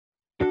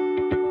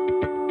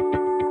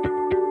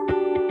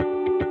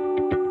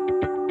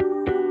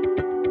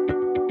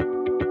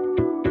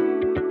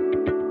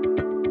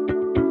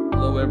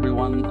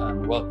everyone,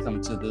 and welcome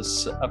to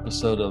this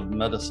episode of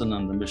Medicine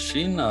and the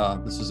Machine.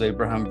 This is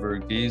Abraham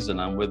Verghese,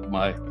 and I'm with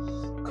my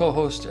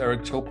co-host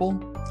Eric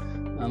Topol.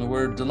 And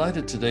we're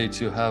delighted today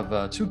to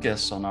have two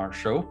guests on our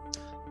show.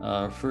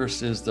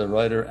 First is the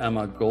writer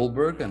Emma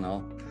Goldberg, and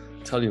I'll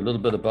tell you a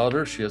little bit about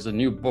her. She has a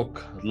new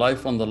book,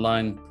 Life on the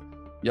Line,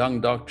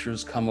 Young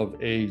Doctors Come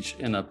of Age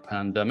in a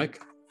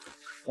Pandemic.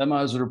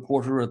 Emma is a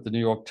reporter at the New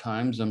York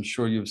Times. I'm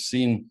sure you've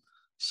seen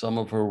some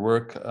of her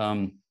work,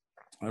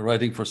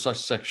 writing for such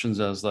sections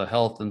as the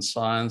health and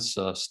science,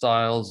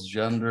 styles,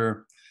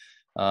 gender,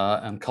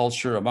 and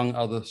culture, among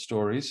other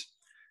stories.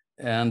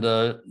 And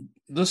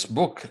this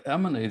book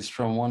emanates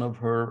from one of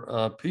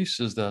her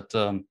pieces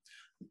that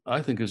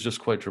I think is just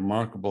quite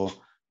remarkable,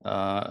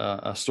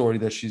 a story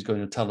that she's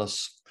going to tell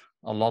us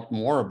a lot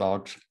more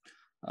about.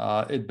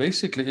 It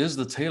basically is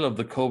the tale of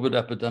the COVID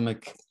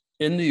epidemic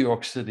in New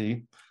York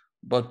City,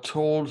 but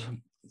told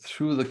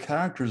through the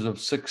characters of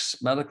 6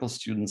 medical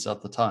students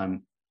at the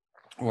time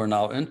who are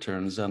now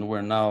interns, and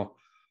we're now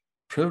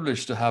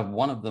privileged to have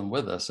one of them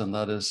with us, and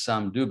that is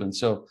Sam Dubin.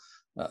 So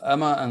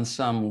Emma and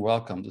Sam,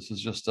 welcome. This is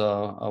just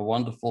a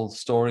wonderful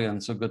story,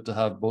 and so good to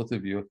have both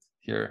of you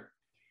here.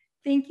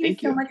 Thank you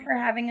so much for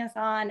having us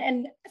on.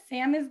 And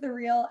Sam is the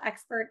real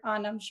expert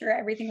on, I'm sure,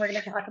 everything we're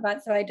going to talk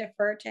about, so I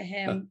defer to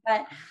him.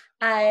 But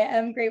I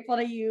am grateful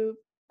to you,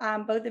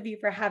 both of you,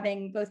 for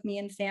having both me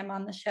and Sam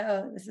on the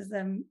show. This is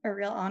a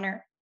real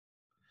honor.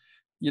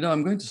 You know,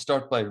 I'm going to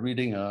start by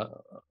reading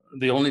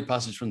the only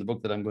passage from the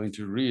book that I'm going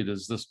to read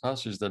is this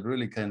passage that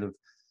really kind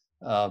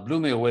of blew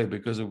me away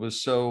because it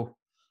was so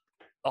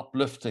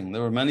uplifting.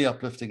 There were many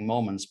uplifting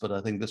moments, but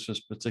I think this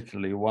was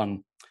particularly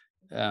one.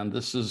 And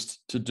this is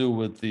to do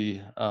with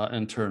the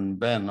intern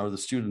Ben, or the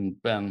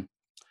student Ben.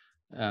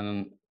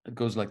 And it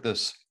goes like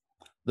this.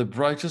 The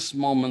brightest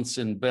moments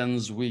in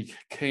Ben's week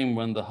came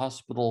when the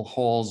hospital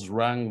halls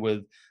rang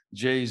with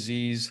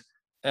Jay-Z's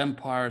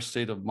Empire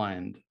State of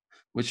Mind,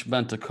 which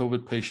meant a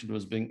COVID patient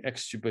was being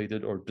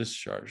extubated or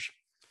discharged.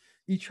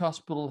 Each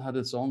hospital had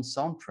its own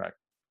soundtrack.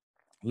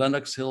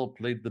 Lenox Hill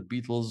played the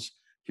Beatles'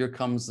 Here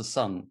Comes the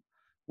Sun,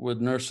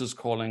 with nurses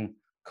calling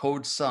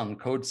Code Sun,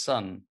 Code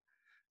Sun.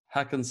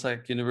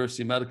 Hackensack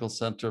University Medical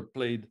Center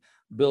played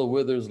Bill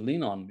Withers'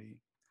 Lean on Me.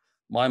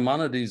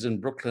 Maimonides in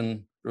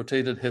Brooklyn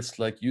rotated hits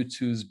like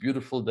U2's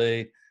Beautiful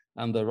Day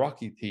and the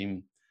Rocky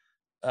theme.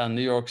 And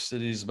New York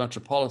City's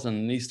Metropolitan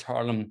in East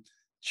Harlem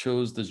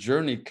chose the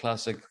Journey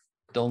classic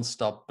Don't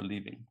Stop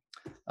Believing.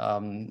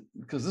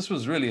 Because this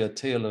was really a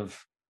tale of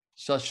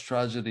such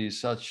tragedy,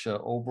 such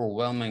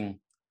overwhelming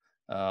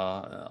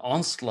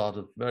onslaught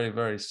of very,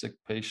 very sick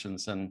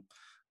patients. And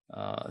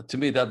to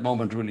me, that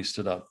moment really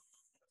stood out.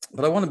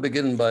 But I want to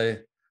begin by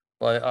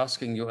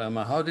asking you,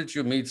 Emma, how did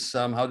you meet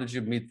Sam? How did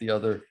you meet the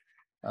other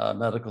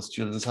medical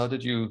students? How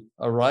did you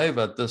arrive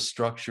at this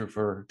structure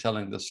for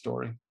telling this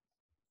story?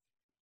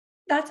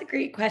 That's a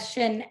great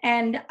question,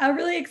 and a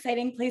really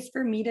exciting place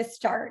for me to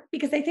start,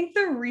 because I think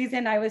the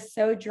reason I was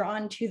so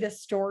drawn to the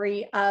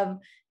story of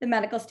the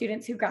medical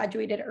students who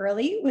graduated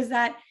early was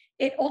that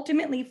it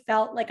ultimately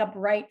felt like a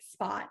bright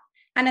spot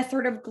and a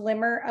sort of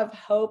glimmer of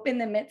hope in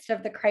the midst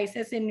of the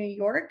crisis in New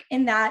York,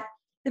 in that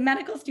the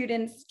medical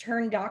students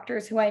turned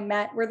doctors who I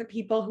met were the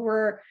people who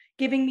were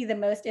giving me the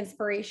most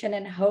inspiration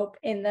and hope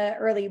in the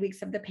early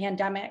weeks of the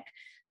pandemic.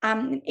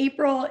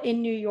 April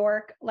in New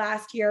York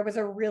last year was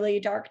a really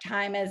dark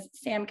time, as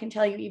Sam can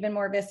tell you even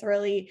more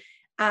viscerally.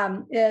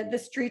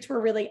 The streets were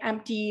really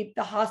empty,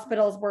 the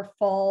hospitals were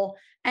full,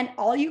 and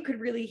all you could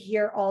really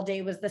hear all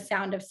day was the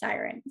sound of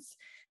sirens.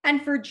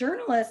 And for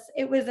journalists,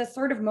 it was a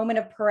sort of moment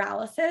of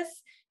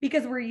paralysis,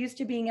 because we're used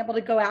to being able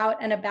to go out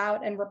and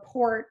about and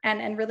report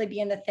and really be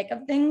in the thick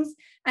of things.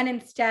 And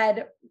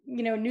instead,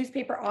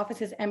 newspaper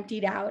offices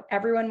emptied out.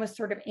 Everyone was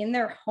sort of in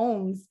their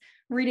homes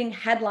reading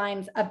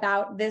headlines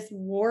about this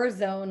war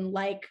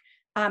zone-like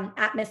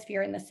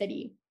atmosphere in the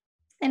city.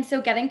 And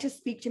so getting to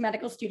speak to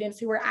medical students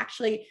who were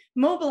actually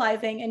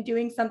mobilizing and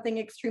doing something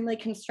extremely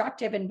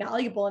constructive and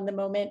valuable in the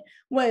moment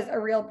was a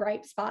real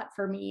bright spot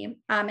for me.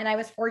 And I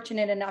was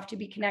fortunate enough to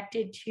be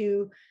connected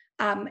to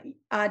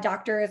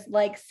doctors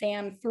like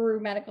Sam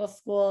through medical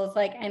schools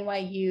like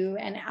NYU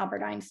and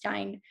Albert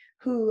Einstein,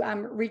 who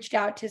reached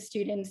out to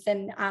students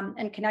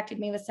and connected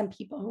me with some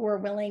people who were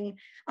willing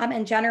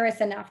and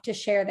generous enough to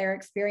share their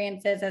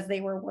experiences as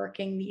they were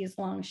working these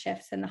long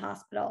shifts in the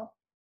hospital.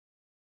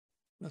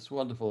 That's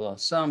wonderful.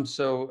 Sam,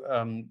 so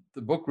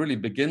the book really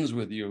begins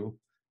with you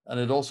and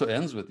it also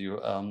ends with you.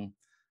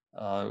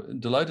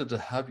 Delighted to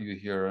have you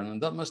here.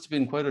 And that must have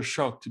been quite a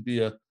shock to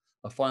be a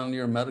final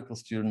year medical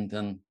student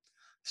and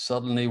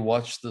suddenly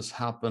watch this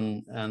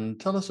happen. And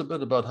tell us a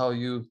bit about how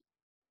you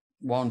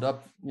wound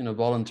up,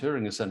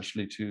 volunteering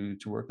essentially to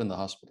work in the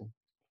hospital.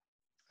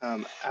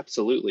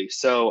 Absolutely.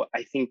 So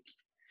I think,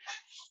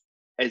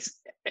 as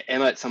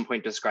Emma at some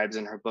point describes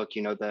in her book,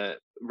 the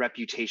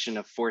reputation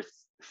of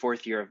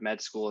fourth year of med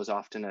school is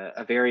often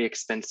a very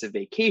expensive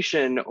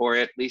vacation, or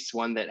at least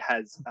one that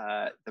has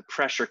the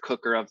pressure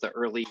cooker of the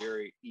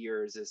earlier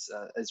years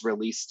is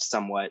released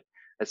somewhat,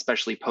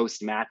 especially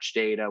post-match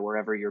data,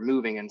 wherever you're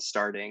moving and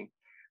starting.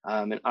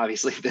 And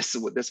obviously this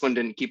one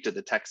didn't keep to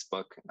the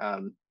textbook.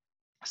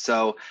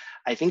 So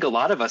I think a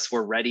lot of us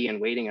were ready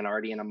and waiting and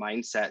already in a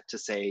mindset to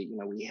say, you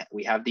know,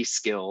 we have these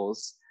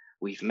skills,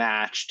 we've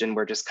matched, and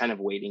we're just kind of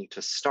waiting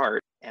to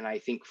start. And I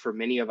think for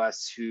many of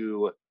us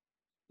who,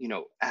 you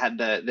know, had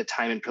the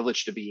time and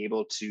privilege to be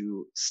able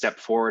to step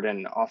forward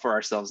and offer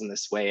ourselves in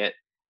this way,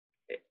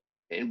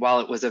 and while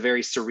it was a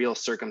very surreal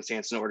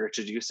circumstance in order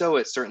to do so,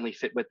 it certainly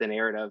fit with the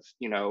narrative.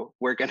 You know,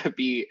 we're going to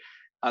be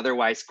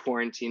otherwise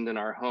quarantined in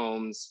our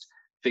homes,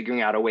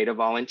 figuring out a way to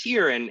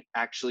volunteer. And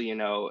actually, you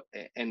know,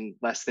 in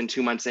less than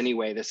 2 months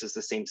anyway, this is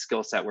the same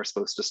skill set we're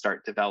supposed to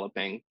start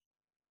developing,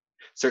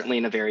 certainly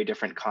in a very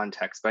different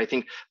context. But I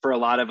think for a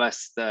lot of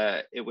us,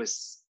 it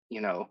was, you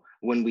know,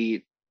 when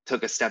we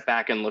took a step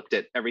back and looked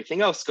at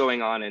everything else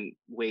going on and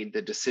weighed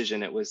the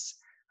decision, it was,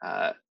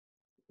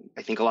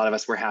 I think a lot of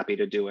us were happy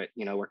to do it.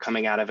 You know, we're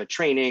coming out of a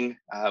training,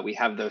 we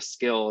have those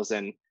skills,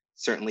 and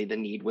certainly the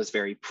need was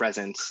very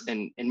present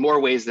in more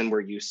ways than we're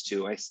used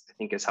to, I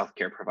think, as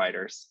healthcare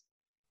providers.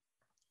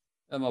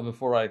 Emma,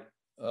 before I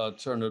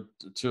turn it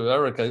to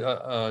Eric,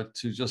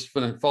 to just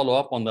follow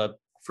up on that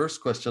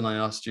first question I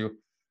asked you,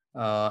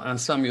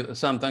 and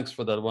Sam, thanks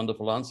for that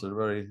wonderful answer.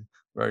 Very,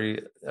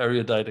 very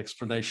erudite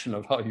explanation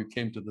of how you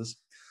came to this.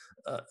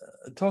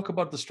 Talk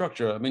about the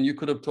structure. I mean, you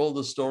could have told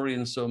the story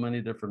in so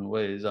many different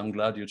ways. I'm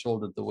glad you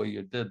told it the way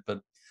you did,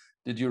 but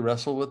did you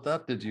wrestle with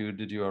that? Did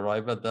you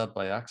arrive at that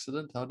by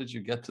accident? How did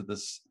you get to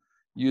this,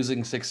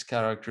 using 6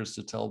 characters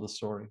to tell the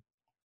story?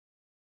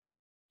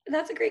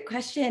 That's a great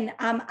question.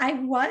 I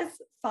was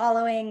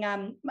following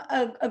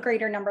a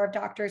greater number of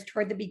doctors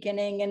toward the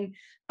beginning,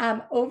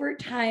 and over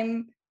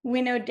time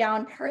winnowed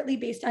down, partly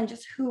based on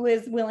just who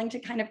was willing to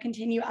kind of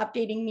continue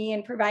updating me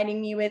and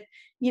providing me with,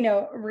 you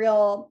know,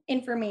 real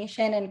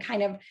information and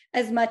kind of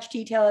as much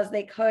detail as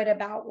they could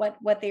about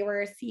what they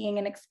were seeing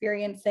and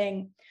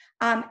experiencing.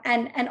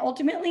 And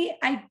ultimately,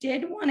 I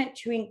did want it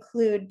to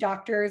include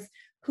doctors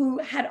who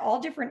had all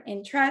different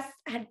interests,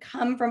 had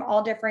come from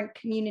all different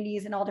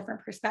communities and all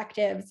different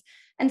perspectives.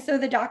 And so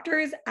the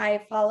doctors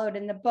I followed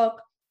in the book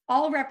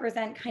all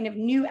represent kind of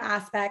new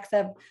aspects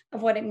of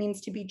what it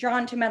means to be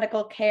drawn to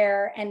medical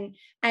care,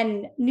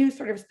 and new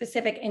sort of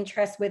specific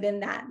interests within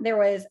that. There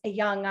was a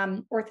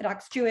young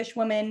Orthodox Jewish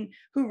woman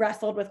who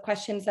wrestled with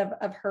questions of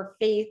her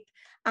faith.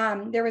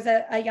 There was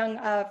a young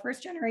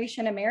first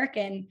generation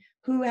American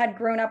who had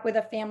grown up with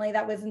a family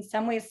that was in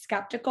some ways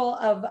skeptical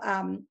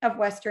of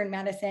Western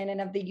medicine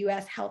and of the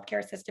US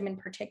healthcare system in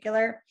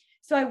particular.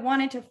 So I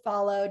wanted to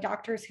follow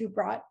doctors who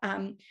brought,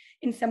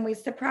 in some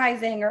ways,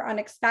 surprising or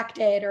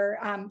unexpected or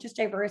just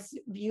diverse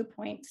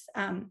viewpoints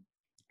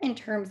in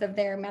terms of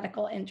their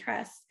medical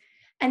interests.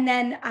 And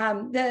then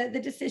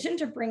the decision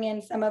to bring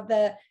in some of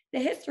the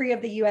history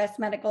of the US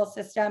medical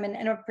system,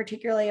 and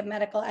particularly of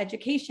medical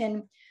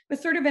education, was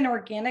sort of an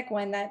organic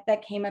one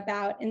that came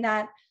about, in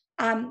that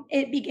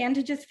it began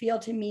to just feel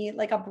to me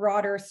like a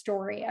broader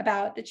story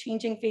about the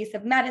changing face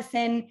of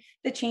medicine,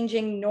 the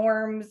changing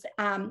norms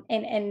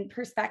and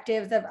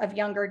perspectives of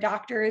younger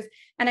doctors.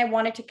 And I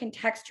wanted to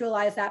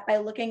contextualize that by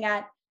looking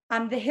at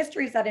the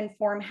histories that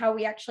inform how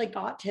we actually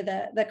got to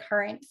the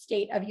current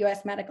state of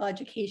US medical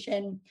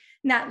education.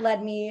 And that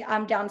led me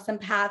down some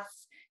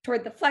paths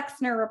toward the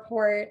Flexner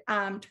report,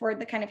 toward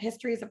the kind of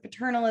histories of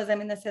paternalism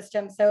in the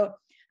system. So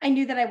I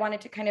knew that I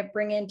wanted to kind of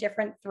bring in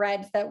different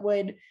threads that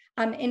would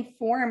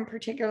inform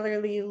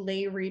particularly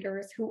lay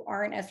readers who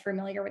aren't as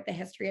familiar with the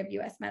history of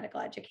US medical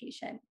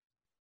education.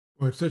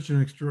 Well, it's such an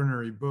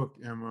extraordinary book,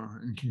 Emma,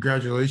 and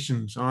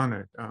congratulations on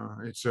it.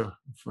 It's a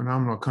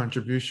phenomenal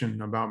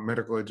contribution about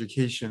medical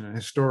education in a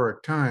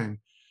historic time.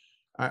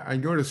 I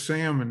go to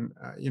Sam,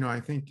 and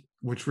I think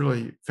what's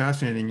really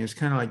fascinating is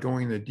kind of like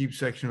going in the deep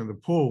section of the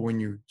pool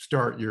when you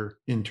start your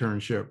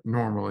internship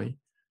normally,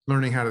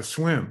 learning how to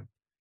swim.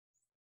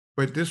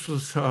 But this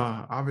was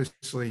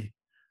obviously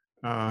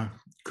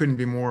couldn't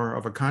be more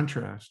of a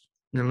contrast.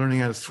 You're learning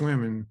how to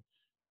swim in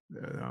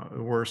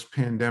the worst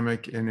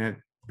pandemic, and at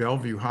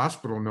Bellevue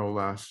Hospital, no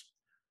less,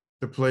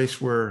 the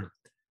place where,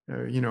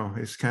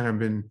 it's kind of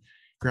been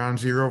ground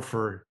zero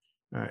for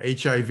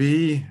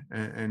HIV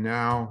and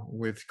now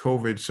with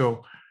COVID.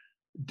 So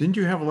didn't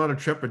you have a lot of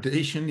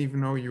trepidation,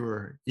 even though you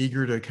were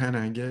eager to kind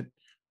of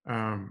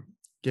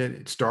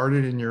get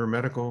started in your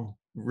medical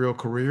real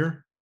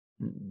career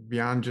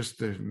beyond just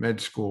the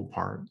med school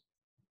part?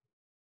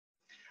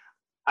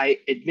 I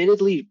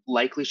admittedly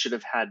likely should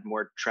have had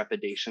more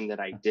trepidation than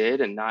I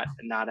did, and not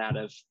out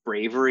of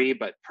bravery,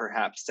 but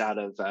perhaps out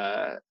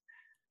of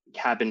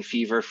cabin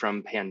fever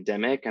from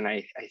pandemic. And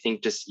I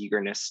think just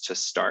eagerness to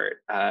start.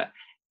 At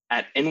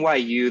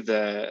NYU,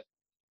 the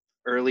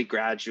early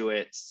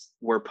graduates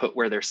were put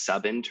where their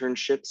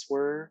sub-internships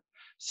were.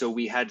 So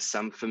we had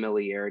some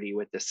familiarity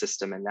with the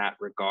system in that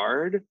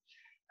regard.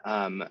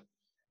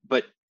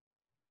 But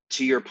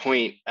to your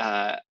point,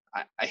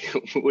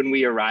 when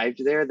we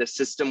arrived there, the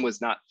system was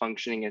not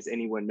functioning as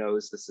anyone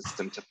knows the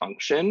system to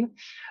function.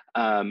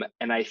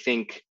 And I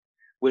think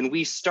when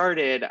we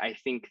started, I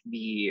think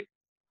we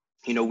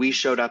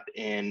showed up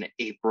in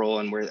April,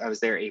 and I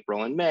was there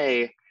April and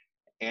May.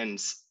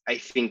 And I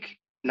think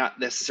not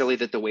necessarily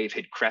that the wave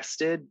had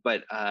crested,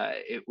 but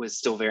it was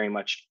still very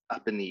much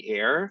up in the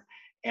air.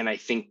 And I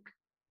think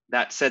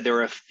that said, there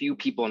were a few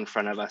people in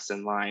front of us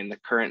in line,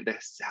 the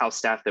house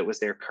staff that was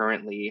there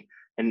currently,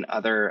 and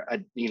other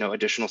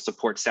additional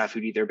support staff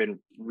who'd either been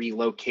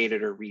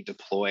relocated or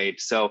redeployed.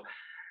 So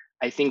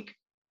I think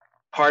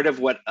part of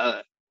what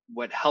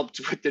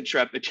helped with the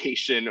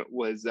trepidation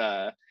was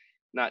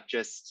not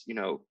just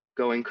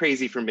going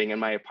crazy from being in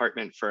my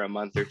apartment for a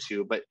month or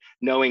two, but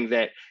knowing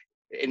that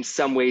in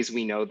some ways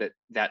we know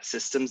that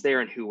system's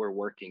there and who we're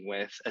working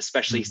with,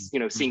 especially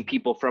seeing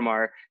people from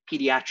our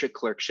pediatric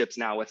clerkships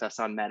now with us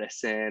on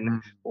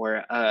medicine,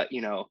 or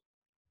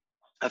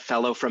a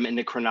fellow from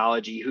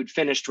endocrinology who'd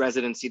finished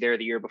residency there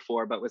the year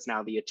before but was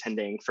now the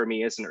attending for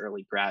me as an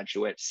early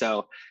graduate.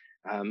 So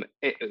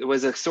it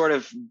was a sort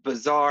of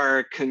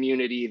bizarre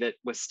community that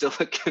was still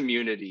a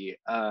community.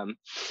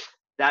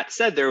 That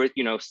said, there was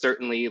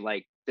certainly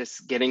like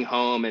this getting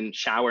home and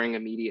showering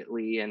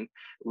immediately and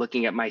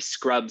looking at my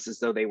scrubs as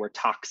though they were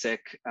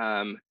toxic,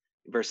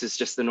 versus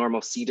just the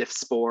normal C. diff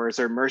spores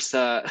or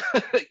MRSA,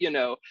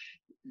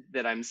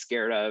 that I'm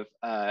scared of.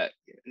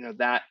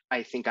 That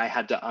I think I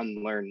had to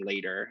unlearn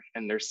later.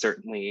 And there's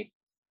certainly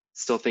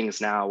still things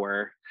now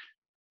where,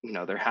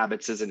 their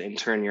habits as an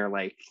intern, you're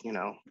like,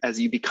 as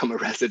you become a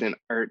resident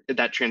or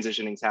that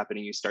transitioning's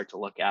happening, you start to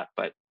look at,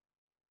 but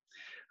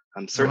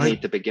certainly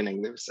at the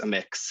beginning, there's a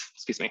mix.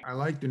 Excuse me. I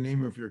like the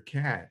name of your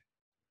cat.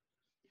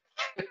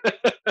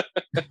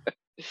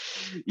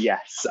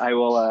 Yes, I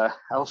will.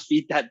 I'll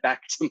feed that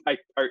back to my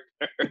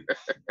partner.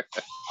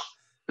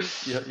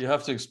 You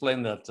have to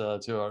explain that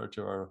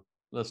to our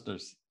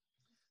listeners.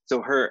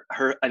 So her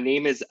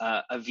name is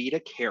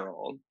Avita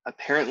Carroll.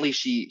 Apparently,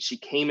 she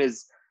came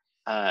as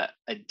a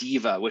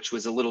diva, which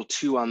was a little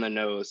too on the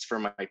nose for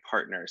my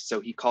partner.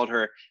 So he called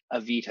her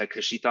Avita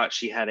because she thought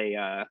she had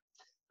a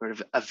sort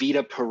of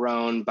Avita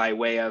Perón by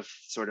way of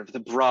sort of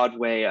the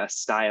Broadway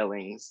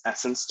styling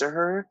essence to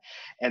her.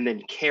 And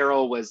then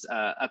Carol was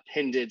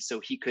appended so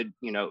he could,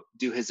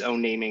 do his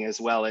own naming as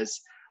well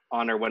as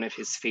honor one of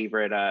his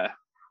favorite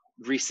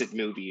recent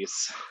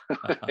movies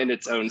in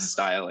its own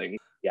styling.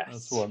 Yes.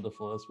 That's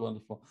wonderful. That's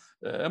wonderful.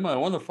 Emma, I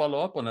want to follow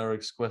up on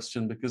Eric's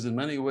question because in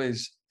many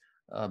ways,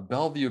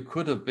 Bellevue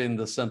could have been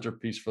the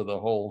centerpiece for the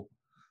whole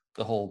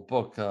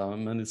book.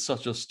 And it's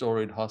such a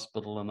storied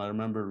hospital. And I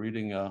remember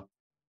reading a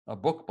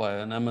book by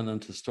an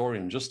eminent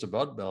historian just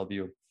about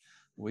Bellevue.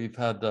 We've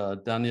had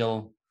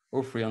Danielle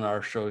Ofri on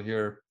our show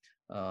here,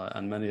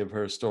 and many of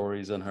her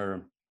stories and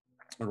her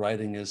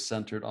writing is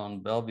centered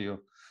on Bellevue,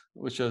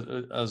 which,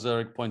 as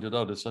Eric pointed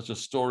out, is such a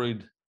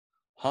storied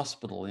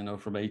hospital,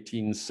 from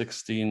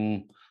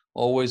 1816,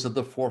 always at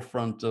the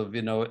forefront of,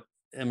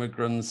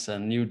 immigrants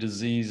and new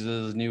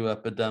diseases, new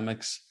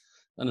epidemics,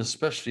 and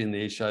especially in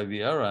the HIV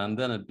era. And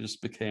then it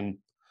just became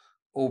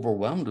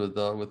overwhelmed with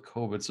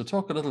COVID. So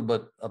talk a little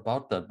bit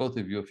about that, both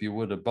of you, if you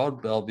would,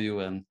 about Bellevue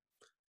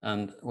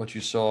and what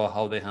you saw,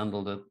 how they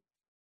handled it.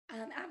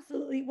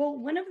 Absolutely. Well,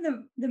 one of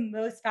the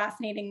most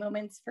fascinating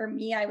moments for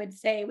me, I would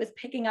say, was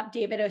picking up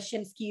David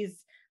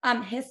Oshinsky's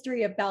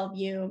history of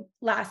Bellevue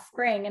last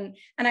spring,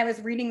 and I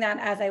was reading that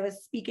as I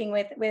was speaking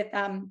with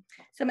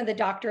some of the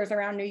doctors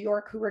around New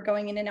York who were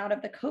going in and out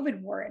of the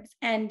COVID wards,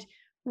 and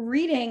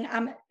reading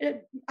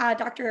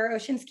Dr.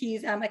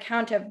 Oshinsky's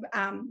account of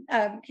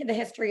the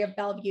history of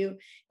Bellevue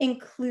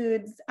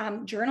includes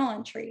journal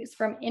entries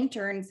from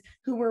interns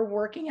who were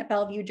working at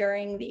Bellevue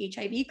during the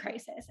HIV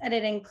crisis, and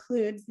it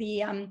includes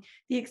the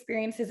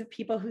experiences of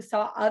people who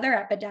saw other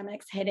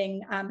epidemics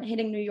hitting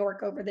New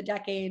York over the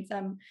decades,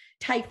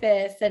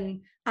 typhus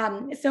and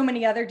so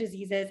many other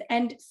diseases.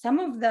 And some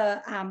of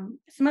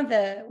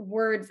the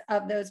words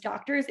of those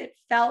doctors, it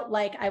felt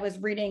like I was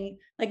reading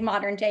like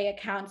modern day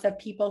accounts of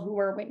people who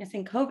were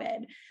witnessing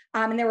COVID.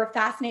 And they were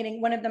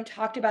fascinating. One of them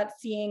talked about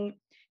seeing,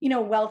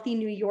 wealthy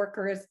New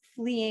Yorkers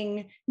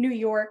fleeing New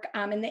York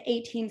in the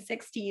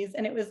 1860s.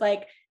 And it was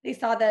like they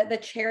saw the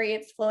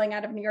chariots flowing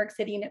out of New York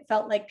City, and it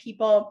felt like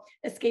people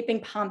escaping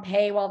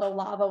Pompeii while the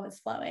lava was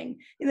flowing.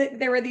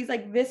 There were these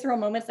like visceral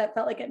moments that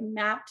felt like it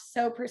mapped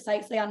so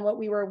precisely on what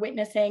we were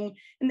witnessing.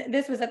 And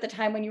this was at the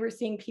time when you were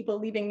seeing people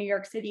leaving New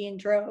York City in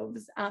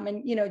droves,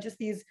 and just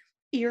these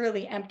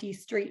eerily empty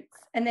streets.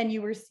 And then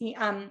you were seeing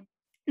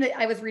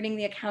I was reading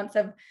the accounts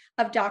of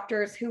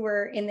doctors who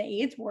were in the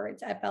AIDS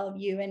wards at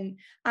Bellevue,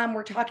 and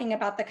we're talking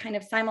about the kind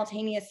of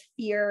simultaneous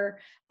fear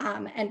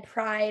and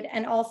pride,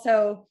 and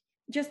also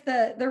just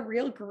the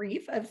real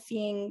grief of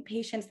seeing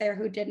patients there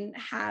who didn't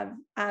have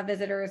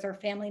visitors or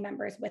family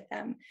members with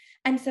them.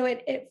 And so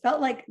it felt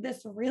like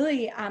this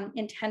really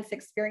intense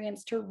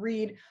experience to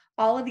read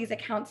all of these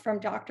accounts from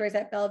doctors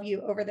at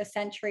Bellevue over the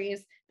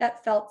centuries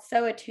that felt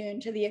so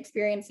attuned to the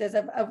experiences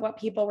of what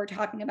people were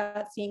talking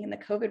about seeing in the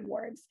COVID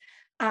wards.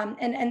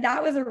 And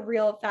that was a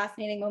real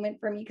fascinating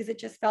moment for me, because it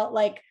just felt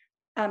like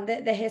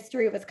the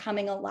history was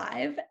coming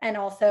alive, and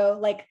also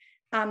like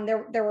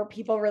there were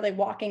people really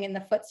walking in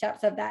the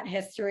footsteps of that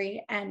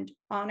history and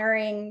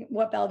honoring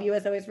what Bellevue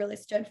has always really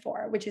stood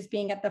for, which is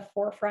being at the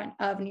forefront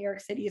of New York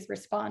City's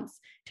response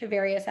to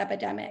various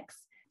epidemics.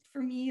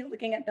 for me,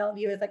 looking at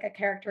Bellevue as like a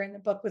character in the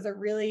book was a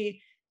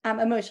really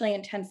emotionally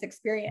intense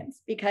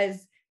experience,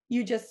 because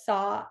you just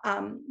saw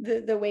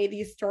the way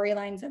these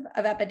storylines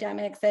of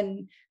epidemics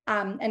and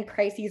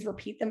crises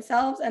repeat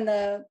themselves, and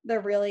the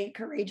really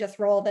courageous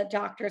role that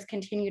doctors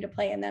continue to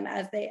play in them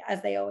as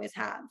they always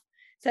have.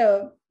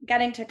 So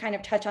getting to kind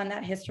of touch on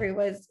that history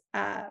was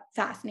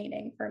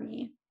fascinating for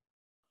me.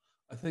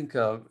 I think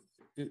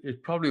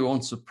it probably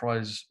won't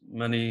surprise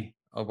many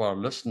of our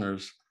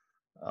listeners,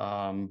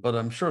 but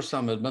I'm sure,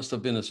 Sam, it must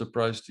have been a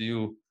surprise to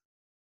you,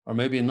 or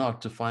maybe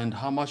not, to find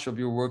how much of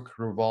your work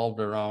revolved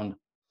around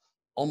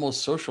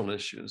almost social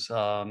issues,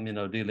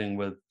 dealing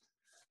with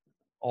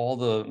all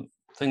the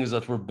things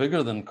that were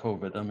bigger than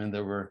COVID. I mean,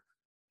 there were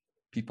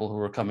people who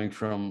were coming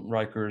from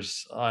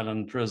Rikers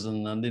Island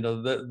prison, and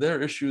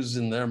their issues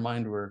in their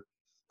mind were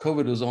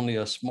COVID was only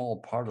a small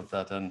part of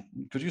that. And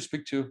could you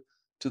speak to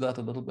that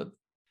a little bit?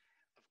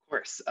 Of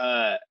course.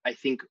 I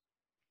think,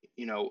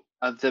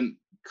 of the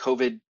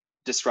COVID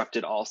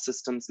disrupted all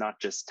systems, not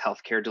just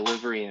healthcare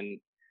delivery and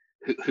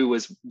who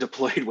was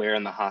deployed where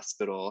in the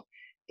hospital.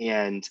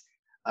 And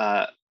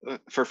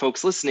for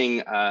folks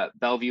listening,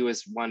 Bellevue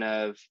is one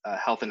of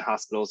Health and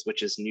Hospitals,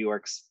 which is New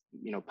York's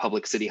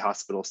public city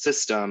hospital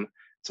system.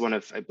 It's one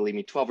of, I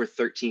believe, 12 or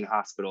 13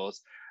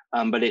 hospitals,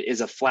 but it is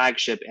a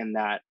flagship in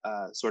that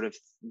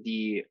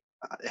it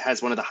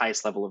has one of the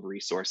highest level of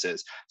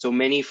resources. So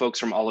many folks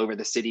from all over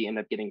the city end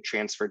up getting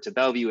transferred to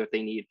Bellevue if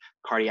they need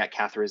cardiac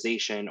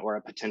catheterization or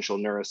a potential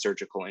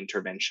neurosurgical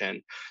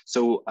intervention.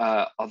 So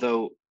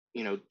although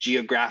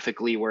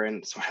geographically, we're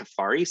in sort of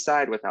Far East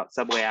Side without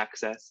subway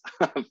access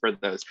for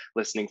those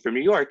listening from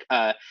New York.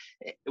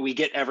 We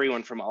get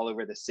everyone from all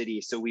over the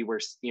city. So we were,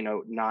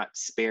 not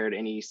spared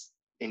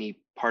any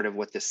part of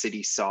what the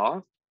city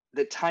saw.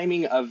 The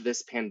timing of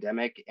this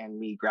pandemic and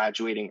me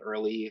graduating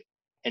early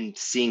and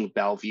seeing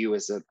Bellevue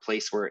as a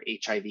place where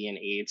HIV and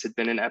AIDS had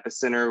been an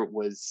epicenter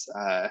was,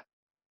 I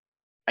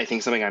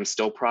think, something I'm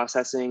still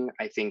processing.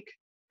 I think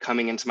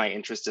coming into my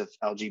interest of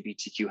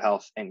LGBTQ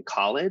health in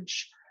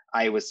college,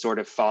 I was sort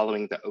of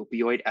following the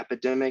opioid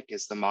epidemic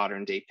as the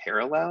modern day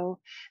parallel.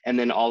 And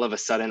then all of a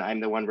sudden, I'm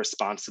the one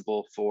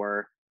responsible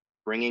for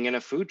bringing in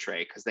a food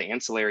tray because the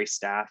ancillary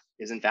staff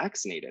isn't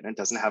vaccinated and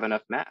doesn't have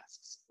enough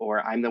masks.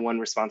 Or I'm the one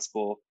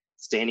responsible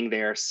standing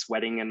there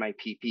sweating in my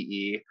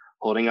PPE,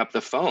 holding up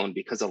the phone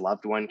because a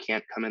loved one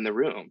can't come in the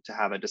room to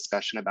have a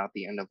discussion about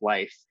the end of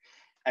life.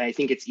 And I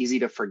think it's easy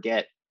to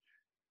forget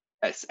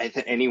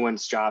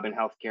anyone's job in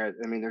healthcare.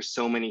 I mean, there's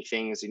so many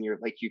things, and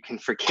you can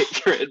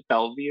forget you're at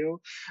Bellevue.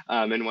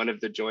 And one of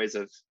the joys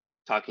of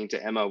talking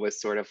to Emma was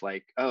sort of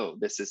like, oh,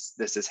 this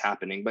is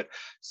happening. But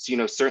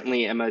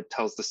certainly Emma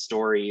tells the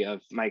story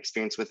of my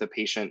experience with a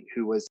patient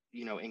who was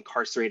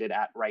incarcerated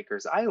at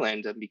Rikers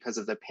Island, and because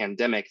of the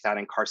pandemic, that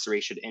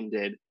incarceration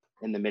ended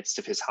in the midst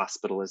of his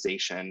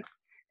hospitalization.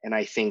 And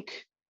I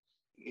think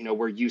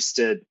we're used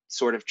to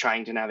sort of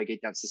trying to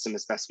navigate that system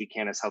as best we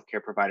can as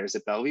healthcare providers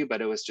at Bellevue,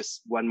 but it was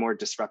just one more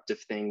disruptive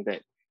thing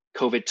that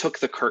COVID took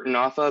the curtain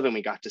off of, and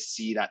we got to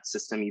see that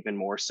system even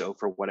more so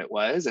for what it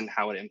was and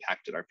how it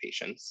impacted our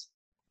patients.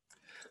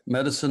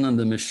 Medicine and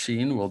the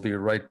Machine will be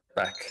right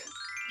back.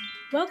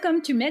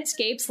 Welcome to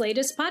Medscape's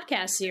latest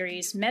podcast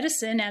series,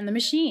 Medicine and the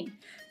Machine,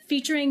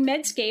 featuring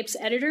Medscape's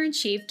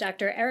editor-in-chief,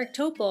 Dr. Eric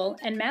Topol,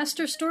 and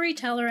master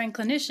storyteller and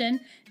clinician,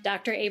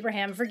 Dr.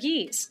 Abraham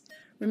Verghese.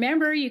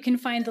 Remember, you can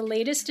find the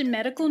latest in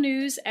medical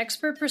news,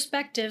 expert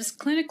perspectives,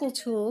 clinical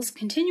tools,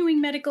 continuing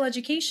medical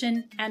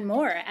education, and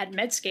more at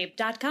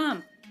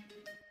medscape.com.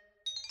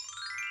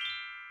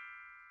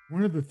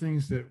 One of the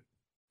things that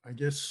I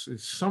guess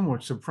is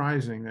somewhat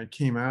surprising that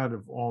came out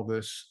of all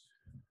this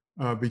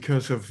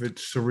because of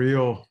its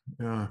surreal,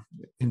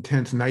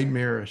 intense,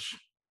 nightmarish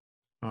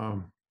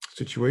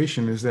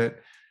situation is that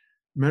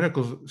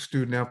medical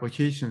student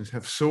applications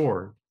have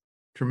soared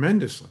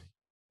tremendously,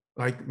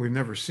 like we've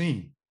never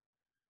seen.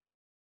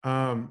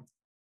 I'm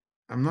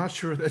not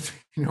sure that's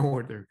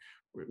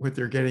what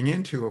they're getting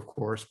into, of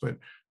course, but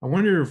I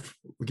wonder if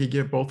we could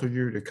get both of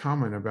you to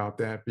comment about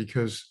that,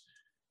 because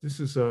this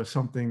is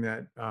something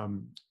that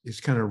is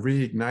kind of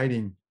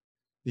reigniting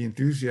the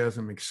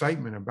enthusiasm,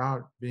 excitement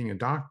about being a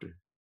doctor,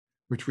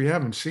 which we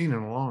haven't seen in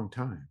a long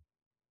time.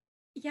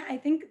 Yeah, I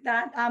think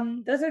that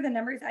those are the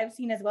numbers I've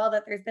seen as well,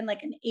 that there's been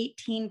like an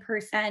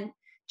 18%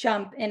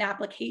 jump in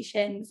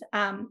applications,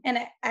 and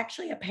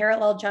actually a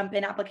parallel jump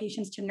in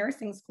applications to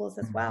nursing schools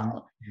as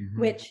well,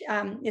 which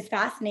is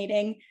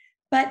fascinating.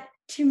 But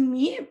to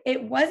me,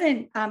 it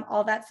wasn't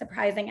all that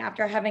surprising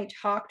after having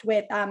talked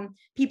with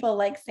people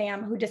like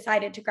Sam, who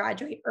decided to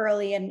graduate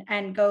early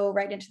and go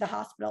right into the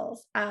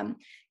hospitals.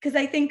 Because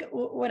I think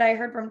what I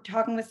heard from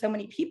talking with so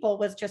many people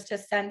was just a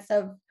sense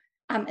of,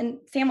 and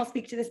Sam will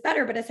speak to this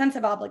better, but a sense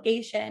of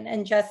obligation,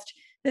 and just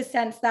the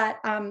sense that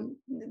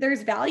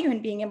there's value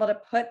in being able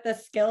to put the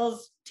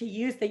skills to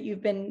use that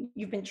you've been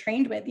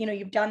trained with.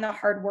 You've done the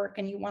hard work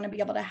and you want to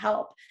be able to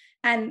help.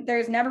 And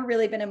there's never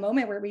really been a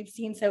moment where we've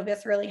seen so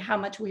viscerally how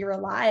much we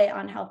rely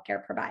on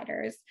healthcare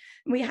providers.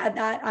 We had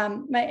that,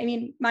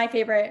 my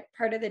favorite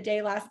part of the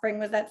day last spring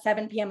was that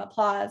 7 p.m.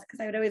 applause, because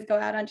I would always go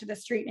out onto the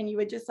street and you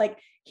would just like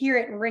hear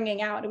it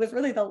ringing out. It was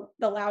really the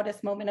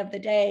loudest moment of the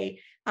day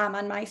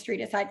on my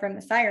street, aside from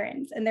the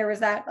sirens. And there was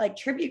that like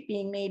tribute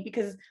being made,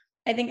 because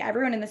I think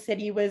everyone in the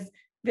city was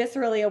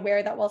viscerally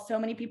aware that while so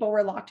many people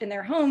were locked in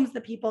their homes,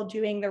 the people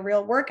doing the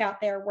real work out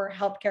there were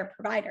healthcare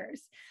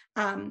providers.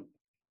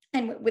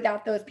 And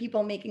without those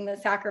people making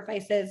those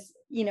sacrifices,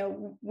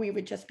 we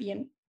would just be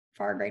in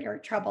far greater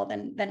trouble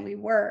than we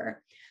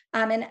were.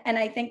 And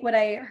I think what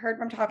I heard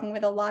from talking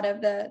with a lot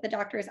of the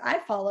doctors I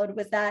followed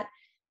was that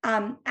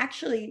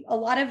actually a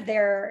lot of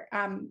their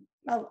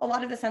a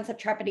lot of the sense of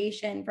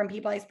trepidation from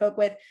people I spoke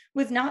with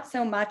was not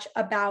so much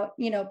about,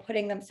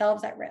 putting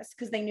themselves at risk,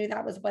 because they knew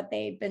that was what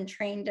they'd been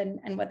trained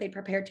and what they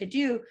prepared to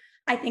do.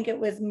 I think it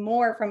was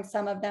more from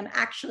some of them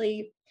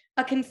actually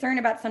a concern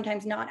about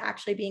sometimes not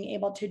actually being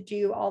able to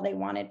do all they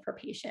wanted for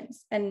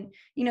patients. And,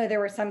 there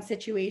were some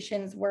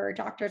situations where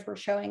doctors were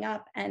showing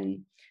up, and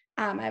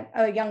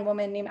a young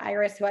woman named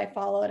Iris, who I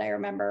followed, I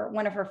remember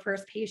one of her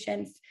first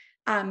patients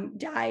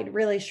died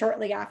really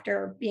shortly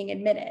after being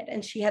admitted.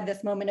 And she had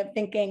this moment of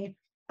thinking,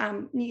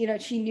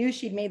 she knew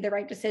she'd made the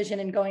right decision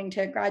in going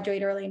to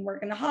graduate early and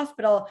work in the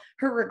hospital.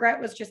 Her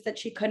regret was just that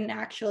she couldn't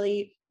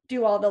actually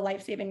do all the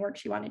life-saving work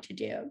she wanted to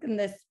do. And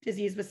this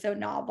disease was so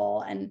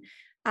novel. And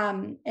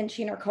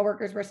she and her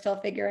coworkers were still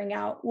figuring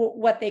out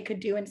what they could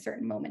do in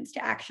certain moments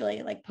to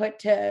actually like put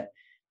to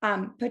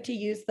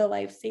use the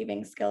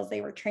life-saving skills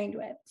they were trained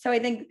with. So I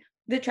think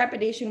the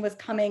trepidation was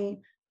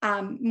coming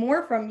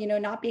more from,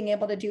 not being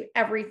able to do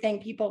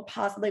everything people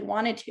possibly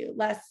wanted to,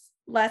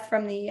 less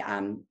from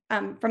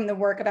the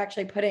work of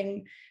actually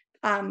putting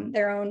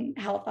their own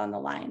health on the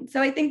line.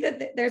 So I think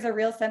that there's a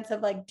real sense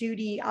of like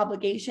duty,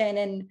 obligation,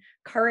 and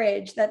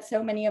courage that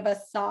so many of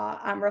us saw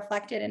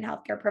reflected in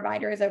healthcare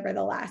providers over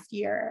the last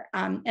year.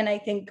 And I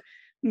think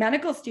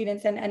medical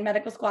students and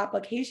medical school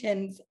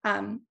applications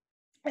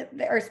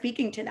are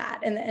speaking to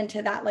that, and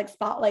to that like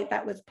spotlight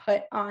that was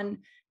put on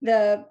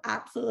the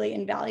absolutely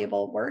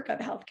invaluable work of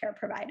healthcare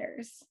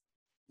providers.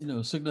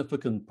 A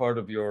significant part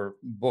of your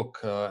book,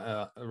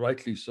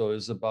 rightly so,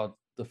 is about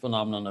the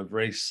phenomenon of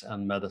race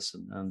and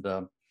medicine. And,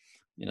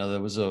 there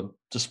was a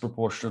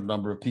disproportionate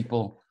number of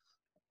people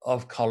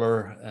of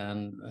color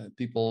and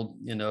people,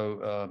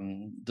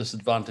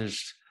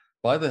 disadvantaged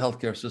by the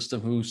healthcare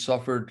system who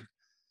suffered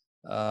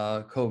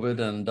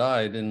COVID and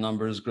died in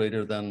numbers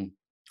greater than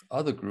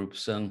other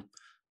groups. And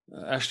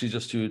actually,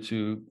 just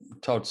to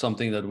tout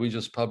something that we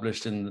just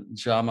published in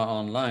JAMA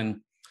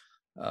Online,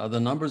 the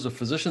numbers of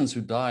physicians who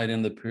died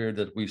in the period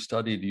that we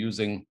studied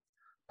using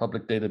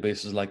public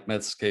databases like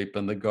Medscape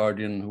and The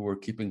Guardian, who were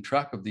keeping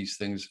track of these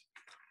things,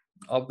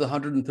 of the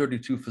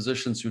 132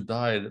 physicians who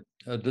died,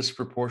 a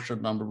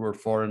disproportionate number were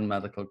foreign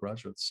medical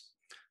graduates.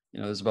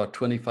 There's about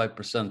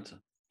 25%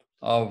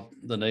 of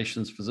the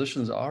nation's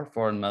physicians are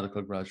foreign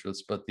medical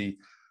graduates, but the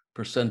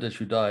percentage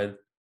who died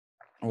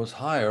was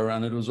higher,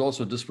 and it was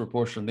also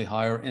disproportionately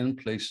higher in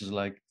places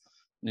like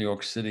New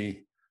York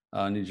City,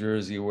 New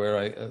Jersey,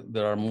 where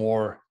there are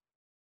more.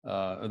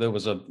 There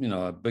was a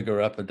bigger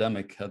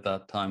epidemic at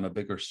that time, a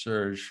bigger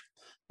surge,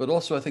 but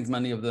also I think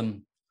many of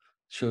them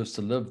chose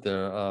to live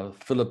there.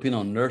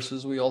 Filipino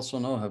nurses, we also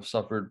know, have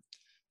suffered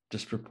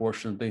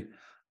disproportionately.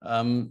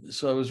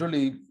 So I was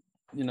really,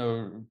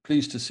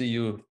 pleased to see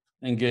you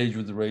engage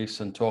with race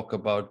and talk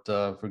about,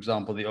 for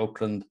example, the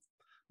Oakland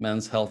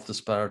Men's Health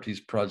Disparities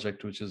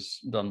Project, which is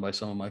done by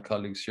some of my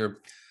colleagues here.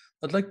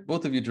 I'd like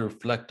both of you to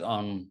reflect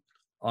on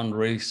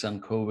race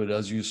and COVID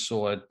as you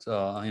saw it,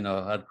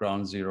 at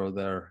ground zero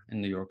there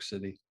in New York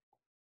City.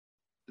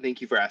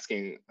 Thank you for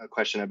asking a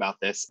question about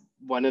this.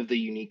 One of the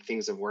unique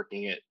things of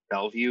working at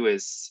Bellevue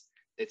is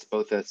it's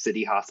both a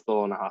city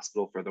hospital and a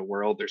hospital for the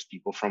world. There's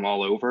people from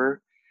all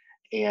over.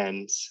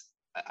 And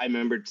I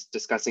remember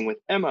discussing with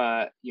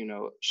Emma,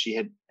 she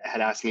had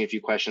asked me a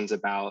few questions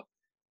about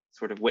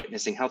sort of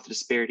witnessing health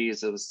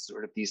disparities, of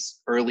sort of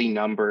these early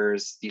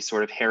numbers, these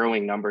sort of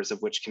harrowing numbers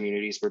of which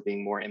communities were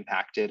being more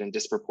impacted and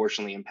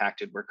disproportionately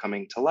impacted were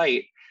coming to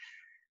light.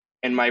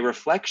 And my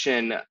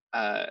reflection,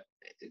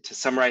 to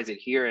summarize it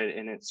here,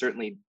 and it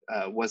certainly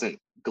wasn't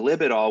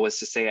glib at all, was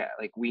to say,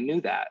 like, we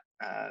knew that.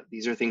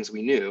 These are things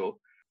we knew.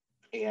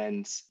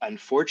 And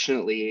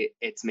unfortunately,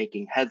 it's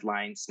making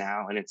headlines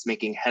now, and it's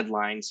making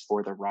headlines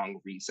for the wrong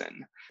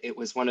reason. It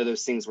was one of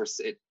those things where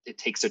it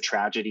takes a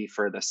tragedy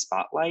for the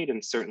spotlight.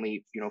 And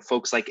certainly,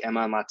 folks like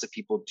Emma and lots of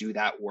people do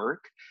that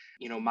work.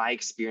 My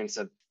experience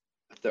of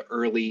the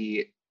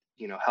early,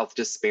 health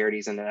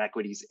disparities and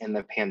inequities in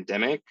the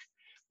pandemic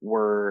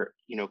were,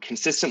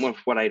 consistent with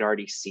what I'd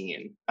already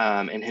seen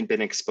and had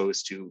been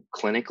exposed to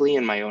clinically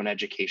in my own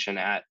education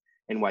at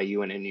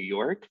NYU and in New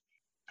York.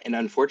 And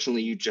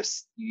unfortunately,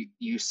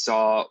 you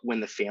saw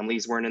when the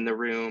families weren't in the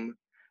room,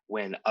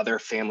 when other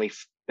family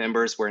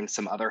members were in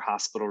some other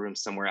hospital room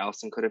somewhere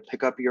else and couldn't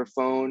pick up your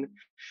phone.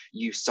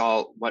 You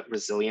saw what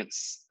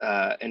resilience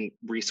and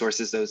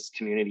resources those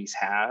communities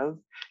have.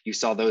 You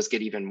saw those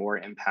get even more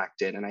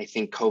impacted. And I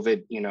think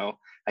COVID,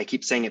 I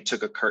keep saying it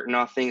took a curtain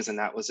off things, and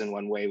that was in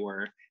one way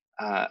where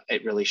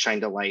it really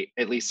shined a light,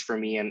 at least for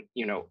me. And,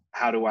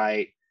 how do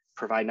I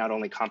provide not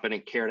only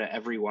competent care to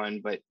everyone,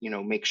 but,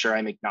 make sure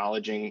I'm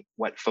acknowledging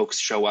what folks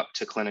show up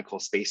to clinical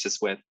spaces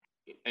with.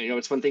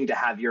 It's one thing to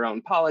have your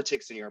own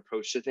politics and your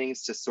approach to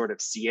things, to sort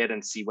of see it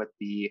and see what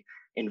the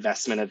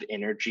investment of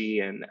energy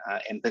and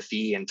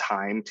empathy and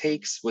time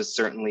takes was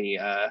certainly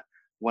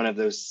one of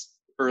those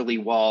early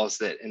walls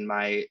that in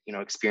my,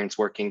 experience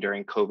working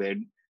during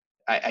COVID,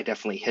 I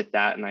definitely hit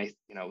that. And I,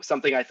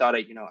 something I thought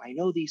I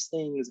know these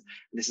things,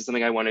 this is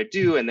something I want to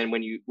do. And then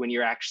when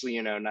you're actually,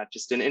 not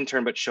just an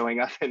intern, but showing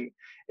up, and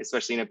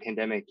especially in a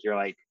pandemic, you're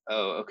like,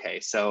 oh, okay.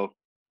 So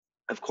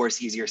of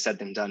course, easier said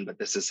than done, but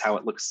this is how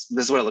it looks.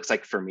 This is what it looks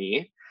like for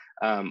me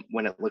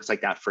when it looks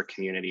like that for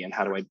community. And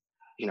how do I,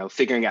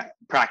 figuring out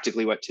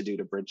practically what to do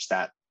to bridge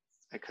that,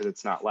 because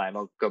it's not live.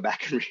 I'll go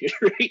back and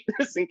reiterate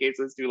this in case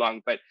it's too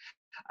long. But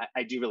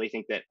I do really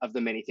think that of the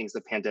many things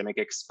the pandemic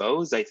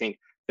exposed, I think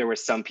there were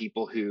some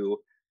people who,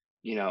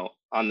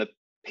 on the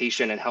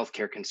patient and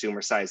healthcare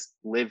consumer side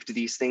lived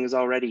these things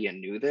already and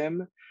knew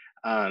them.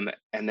 And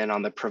then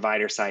on the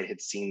provider side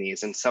had seen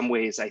these. In some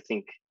ways, I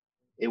think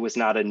it was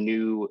not a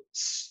new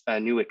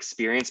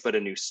experience, but a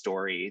new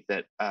story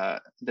that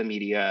the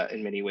media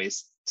in many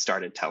ways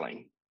started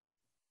telling.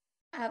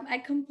 I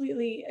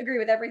completely agree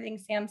with everything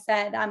Sam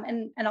said,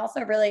 and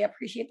also really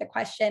appreciate the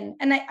question.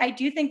 And I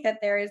do think that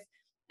there is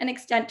an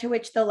extent to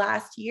which the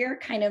last year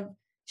kind of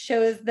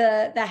shows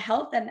the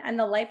health and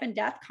the life and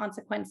death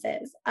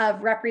consequences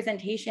of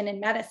representation in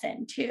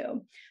medicine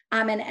too.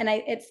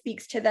 It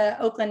speaks to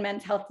the Oakland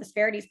Men's Health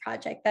Disparities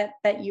Project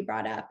that you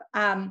brought up,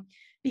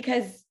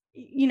 because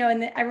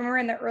I remember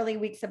in the early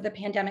weeks of the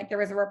pandemic, there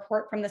was a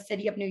report from the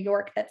city of New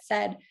York that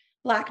said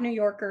Black New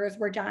Yorkers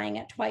were dying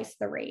at twice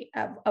the rate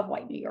of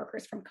white New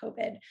Yorkers from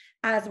COVID,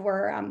 as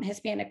were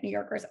Hispanic New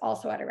Yorkers,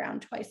 also at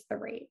around twice the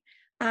rate.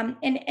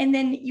 And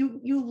then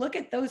you look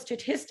at those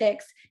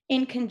statistics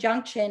in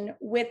conjunction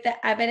with the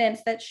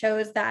evidence that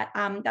shows that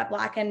that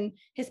Black and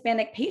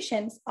Hispanic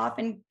patients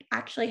often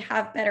actually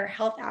have better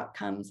health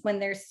outcomes when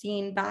they're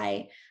seen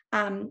by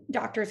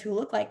doctors who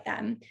look like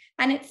them.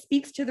 And it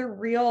speaks to the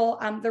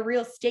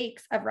real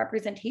stakes of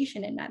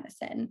representation in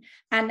medicine,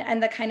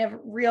 and the kind of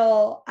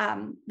real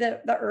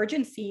the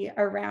urgency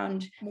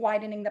around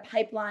widening the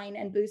pipeline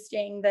and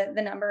boosting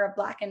the number of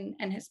Black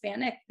and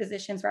Hispanic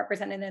physicians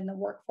represented in the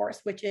workforce,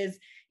 which is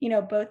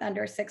both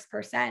under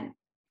 6%.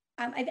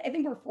 I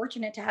think we're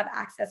fortunate to have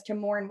access to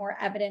more and more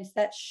evidence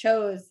that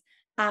shows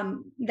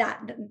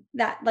that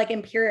like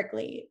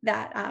empirically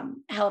that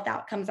health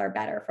outcomes are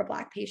better for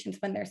Black patients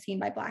when they're seen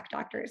by Black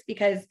doctors,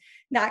 because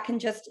that can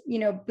just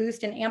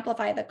boost and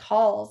amplify the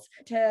calls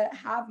to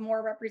have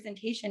more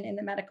representation in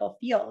the medical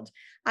field.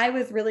 I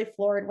was really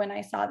floored when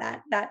I saw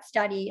that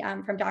study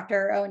from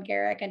Dr. Owen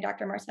Garrick and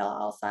Dr. Marcella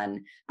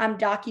Alsun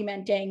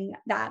documenting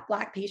that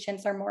Black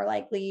patients are more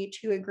likely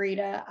to agree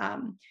to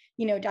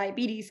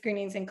diabetes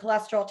screenings and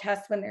cholesterol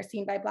tests when they're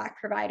seen by Black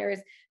providers.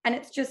 And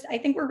it's just, I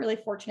think we're really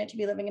fortunate to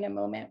be living in a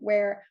moment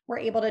where we're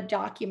able to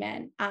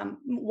document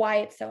why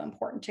it's so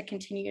important to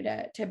continue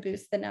to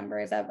boost the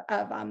numbers of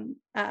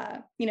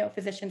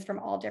physicians from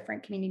all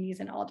different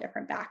communities and all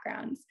different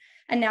backgrounds.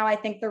 And now I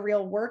think the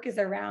real work is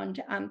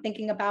around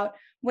thinking about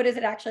what does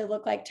it actually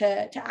look like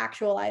to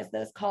actualize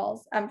those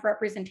calls for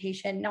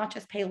representation, not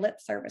just pay lip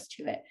service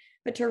to it,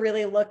 but to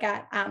really look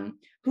at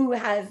who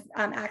has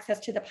access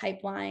to the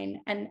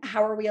pipeline, and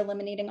how are we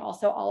eliminating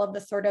also all of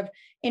the sort of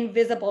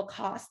invisible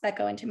costs that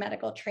go into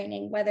medical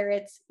training, whether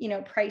it's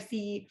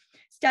pricey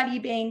study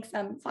banks,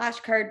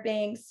 flashcard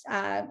banks,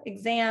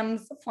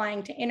 exams,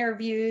 flying to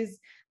interviews.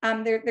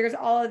 There's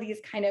all of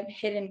these kind of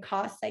hidden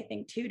costs, I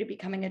think, too, to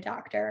becoming a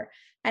doctor.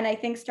 And I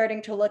think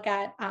starting to look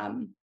at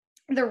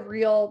the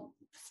real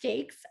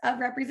stakes of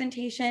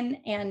representation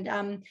and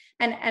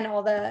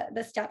all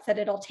the steps that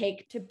it'll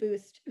take to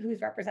boost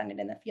who's represented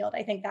in the field.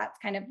 I think that's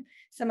kind of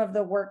some of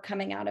the work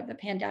coming out of the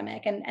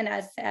pandemic. And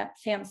as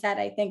Sam said,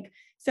 I think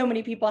so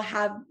many people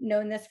have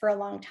known this for a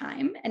long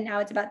time. And now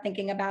it's about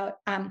thinking about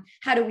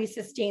how do we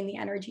sustain the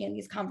energy in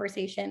these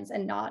conversations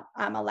and not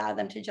allow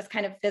them to just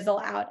kind of fizzle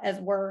out as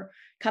we're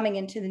coming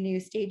into the new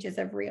stages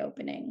of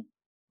reopening.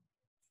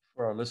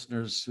 For our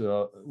listeners,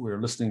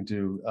 we're listening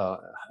to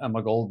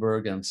Emma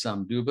Goldberg and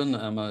Sam Dubin.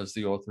 Emma is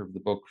the author of the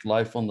book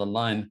Life on the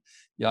Line,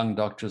 Young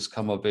Doctors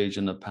Come of Age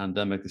in a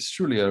Pandemic. It's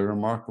truly a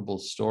remarkable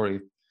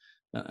story.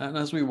 And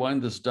as we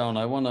wind this down,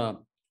 I want to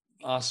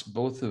ask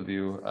both of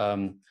you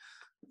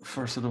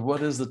for sort of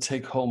what is the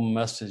take-home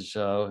message?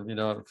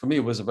 For me,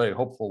 it was a very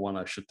hopeful one,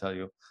 I should tell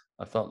you.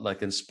 I felt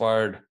like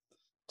inspired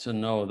to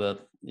know that,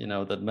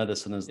 that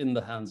medicine is in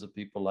the hands of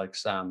people like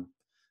Sam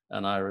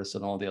and Iris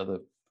and all the other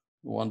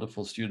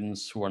wonderful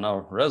students who are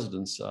now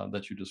residents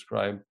that you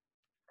described.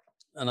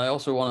 And I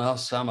also want to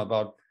ask Sam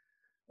about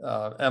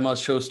Emma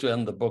chose to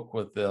end the book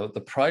with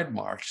the Pride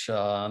March,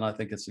 and I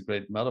think it's a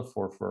great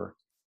metaphor for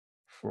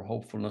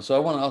hopefulness. So I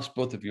want to ask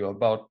both of you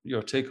about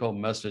your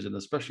take-home message, and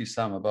especially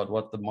Sam, about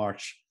what the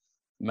march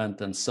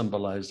meant and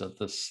symbolized at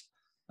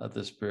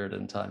this period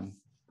in time.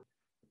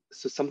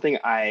 So something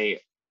I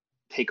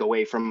take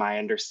away from my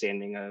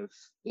understanding of,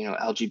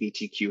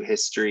 LGBTQ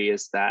history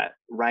is that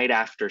right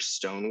after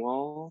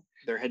Stonewall,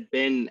 there had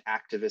been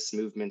activist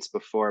movements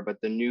before, but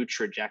the new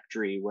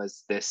trajectory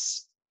was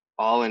this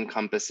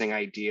all-encompassing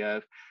idea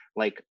of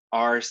like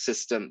our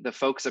system, the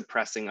folks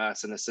oppressing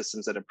us and the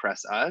systems that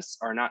oppress us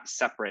are not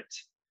separate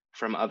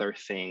from other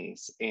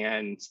things.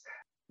 And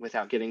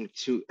without getting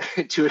too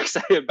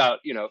excited about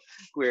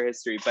queer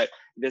history, but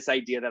this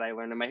idea that I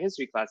learned in my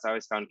history class I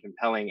always found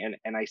compelling,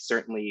 and I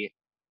certainly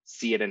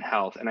see it in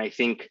health. And I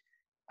think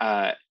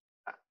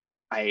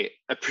I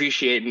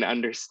appreciate and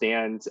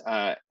understand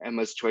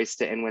Emma's choice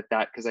to end with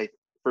that, because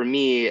for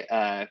me,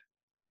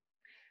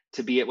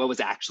 to be at what was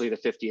actually the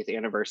 50th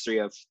anniversary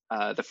of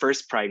the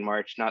first Pride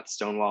March, not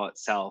Stonewall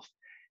itself,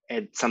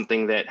 and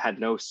something that had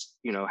no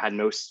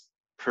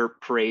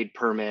parade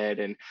permit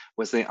and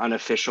was the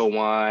unofficial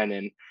one,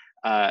 and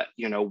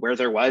where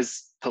there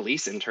was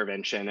police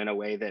intervention in a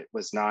way that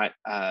was not,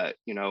 that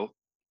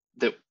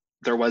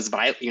there was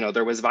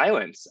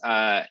violence,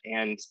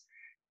 and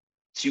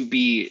to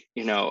be,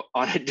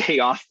 on a day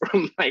off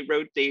from my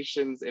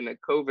rotations in a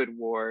COVID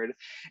ward,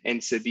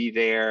 and to be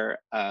there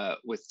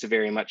was to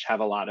very much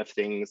have a lot of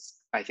things,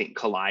 I think,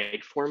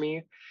 collide for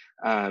me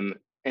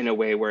in a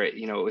way where,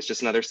 it was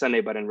just another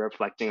Sunday, but in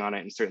reflecting on it,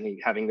 and certainly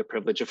having the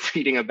privilege of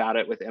reading about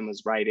it with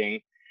Emma's writing,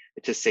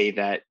 to say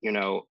that,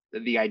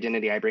 the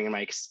identity I bring and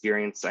my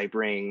experience I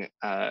bring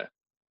to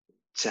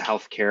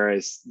healthcare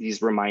is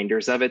these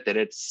reminders of it, that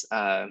it's,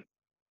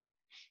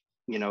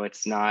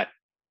 it's not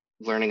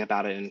learning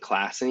about it in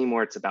class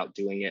anymore. It's about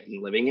doing it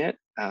and living it.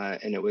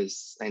 And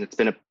it's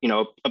been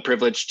a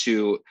privilege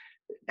to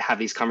have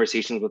these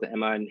conversations with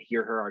Emma and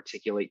hear her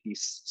articulate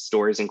these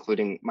stories,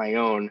 including my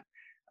own,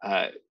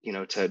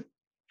 to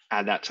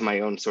add that to my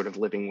own sort of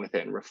living with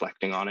it and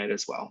reflecting on it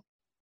as well.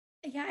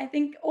 Yeah, I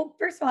think,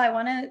 first of all, I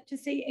want to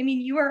just say,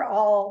 you are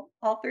all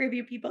three of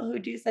you people who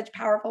do such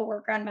powerful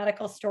work on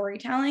medical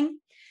storytelling.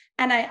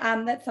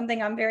 And that's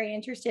something I'm very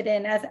interested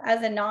in as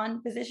a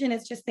non-physician,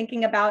 is just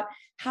thinking about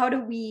how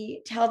do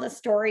we tell the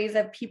stories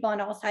of people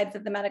on all sides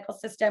of the medical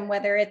system,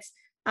 whether it's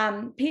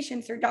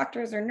patients or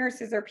doctors or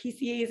nurses or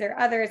PCAs or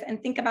others,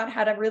 and think about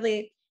how to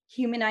really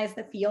humanize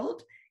the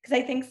field. Because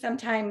I think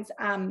sometimes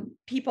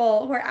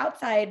people who are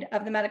outside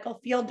of the medical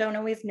field don't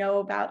always know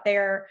about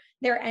their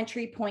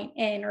entry point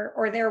in,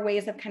 or their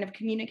ways of kind of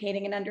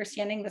communicating and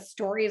understanding the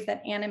stories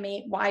that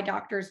animate why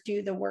doctors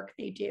do the work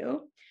they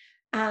do.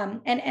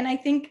 And I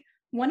think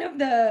one of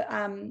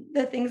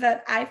the things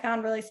that I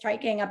found really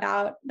striking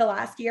about the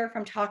last year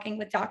from talking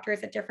with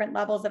doctors at different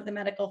levels of the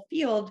medical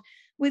field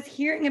was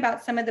hearing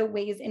about some of the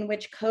ways in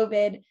which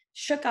COVID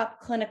shook up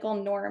clinical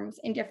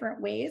norms in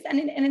different ways, and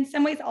in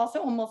some ways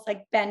also almost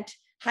like bent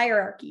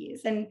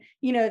hierarchies. And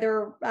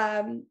there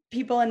were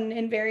people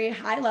in very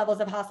high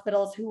levels of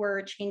hospitals who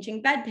were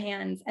changing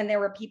bedpans, and there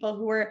were people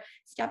who were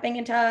stepping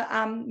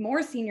into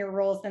more senior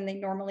roles than they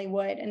normally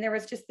would. And there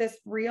was just this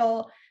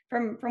real,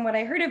 from what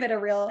I heard of it, a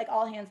real like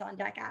all hands on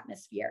deck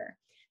atmosphere,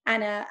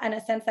 and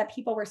a sense that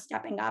people were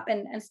stepping up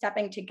and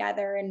stepping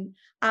together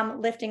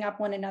and lifting up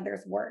one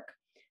another's work.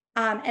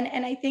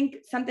 And I think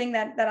something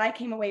that I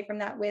came away from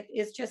that with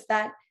is just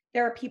that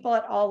there are people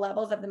at all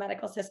levels of the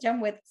medical system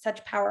with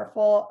such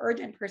powerful,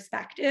 urgent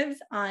perspectives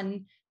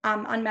on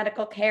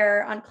medical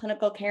care, on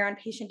clinical care, on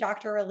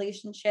patient-doctor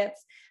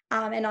relationships,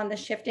 and on the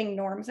shifting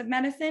norms of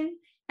medicine.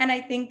 And I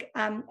think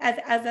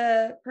as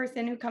a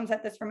person who comes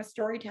at this from a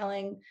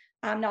storytelling,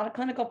 not a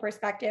clinical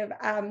perspective,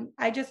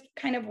 I just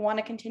kind of want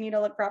to continue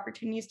to look for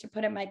opportunities to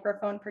put a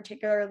microphone,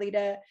 particularly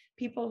to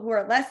people who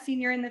are less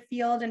senior in the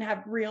field and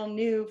have real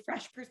new,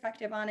 fresh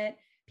perspective on it,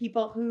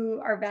 people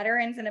who are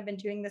veterans and have been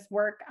doing this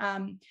work,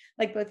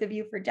 like both of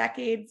you, for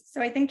decades.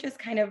 So I think just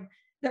kind of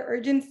the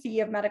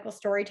urgency of medical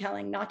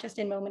storytelling, not just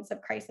in moments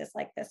of crisis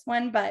like this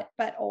one, but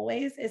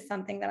always, is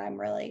something that I'm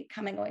really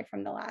coming away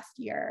from the last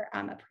year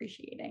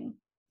appreciating.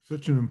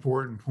 Such an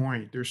important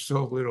point. There's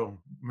so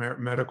little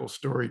medical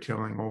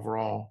storytelling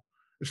overall.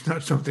 It's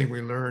not something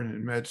we learn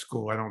in med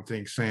school, I don't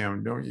think,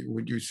 Sam. Don't you?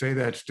 Would you say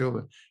that's still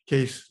the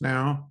case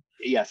now?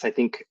 Yes, I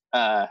think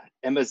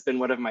Emma's been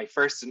one of my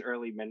first and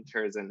early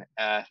mentors in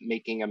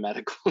making a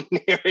medical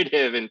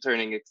narrative and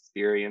turning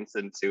experience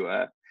into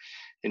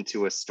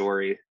a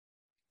story.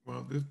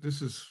 Well,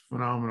 this is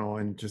phenomenal.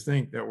 And to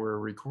think that we're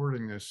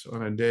recording this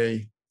on a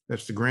day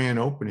that's the grand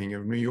opening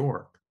of New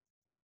York,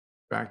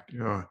 back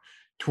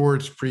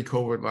towards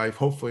pre-COVID life.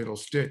 Hopefully it'll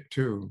stick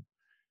too.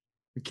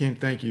 We can't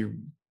thank you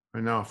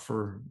enough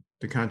for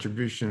the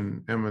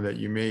contribution, Emma, that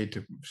you made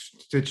to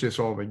stitch this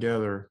all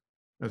together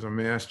as a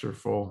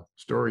masterful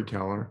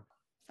storyteller.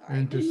 Sorry.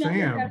 And to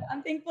Sam,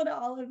 I'm thankful to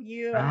all of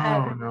you.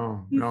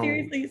 no.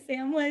 Seriously,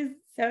 Sam was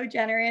so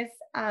generous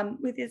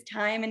with his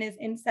time and his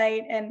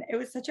insight. And it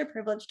was such a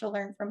privilege to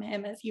learn from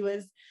him as he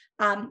was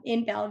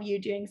in Bellevue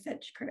doing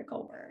such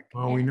critical work.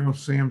 Well, we know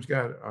Sam's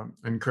got an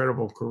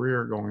incredible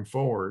career going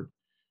forward.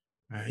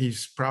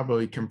 He's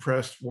probably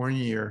compressed 1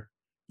 year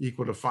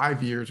equal to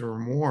 5 years or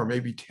more,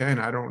 maybe 10,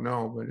 I don't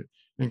know, but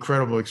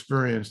incredible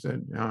experience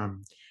that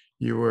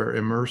you were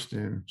immersed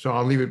in. So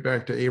I'll leave it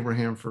back to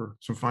Abraham for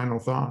some final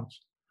thoughts.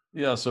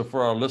 Yeah, so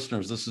for our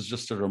listeners, this is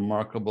just a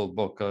remarkable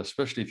book,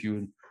 especially if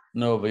you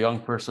know of a young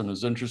person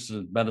who's interested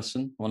in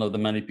medicine, one of the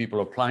many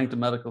people applying to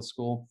medical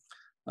school.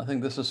 I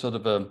think this is sort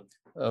of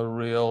a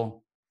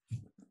real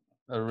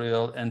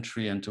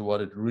entry into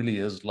what it really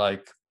is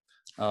like,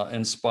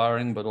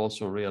 inspiring, but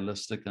also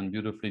realistic and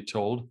beautifully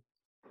told.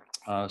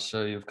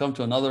 So you've come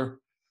to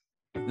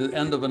the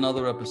end of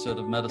another episode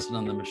of Medicine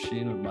and the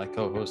Machine with my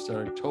co-host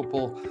Eric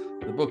Topol.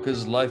 The book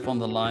is Life on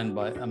the Line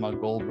by Emma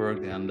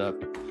Goldberg. And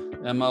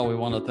Emma, we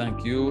want to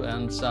thank you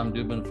and Sam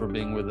Dubin for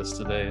being with us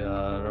today.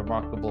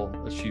 Remarkable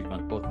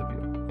achievement, both of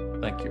you.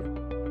 Thank you.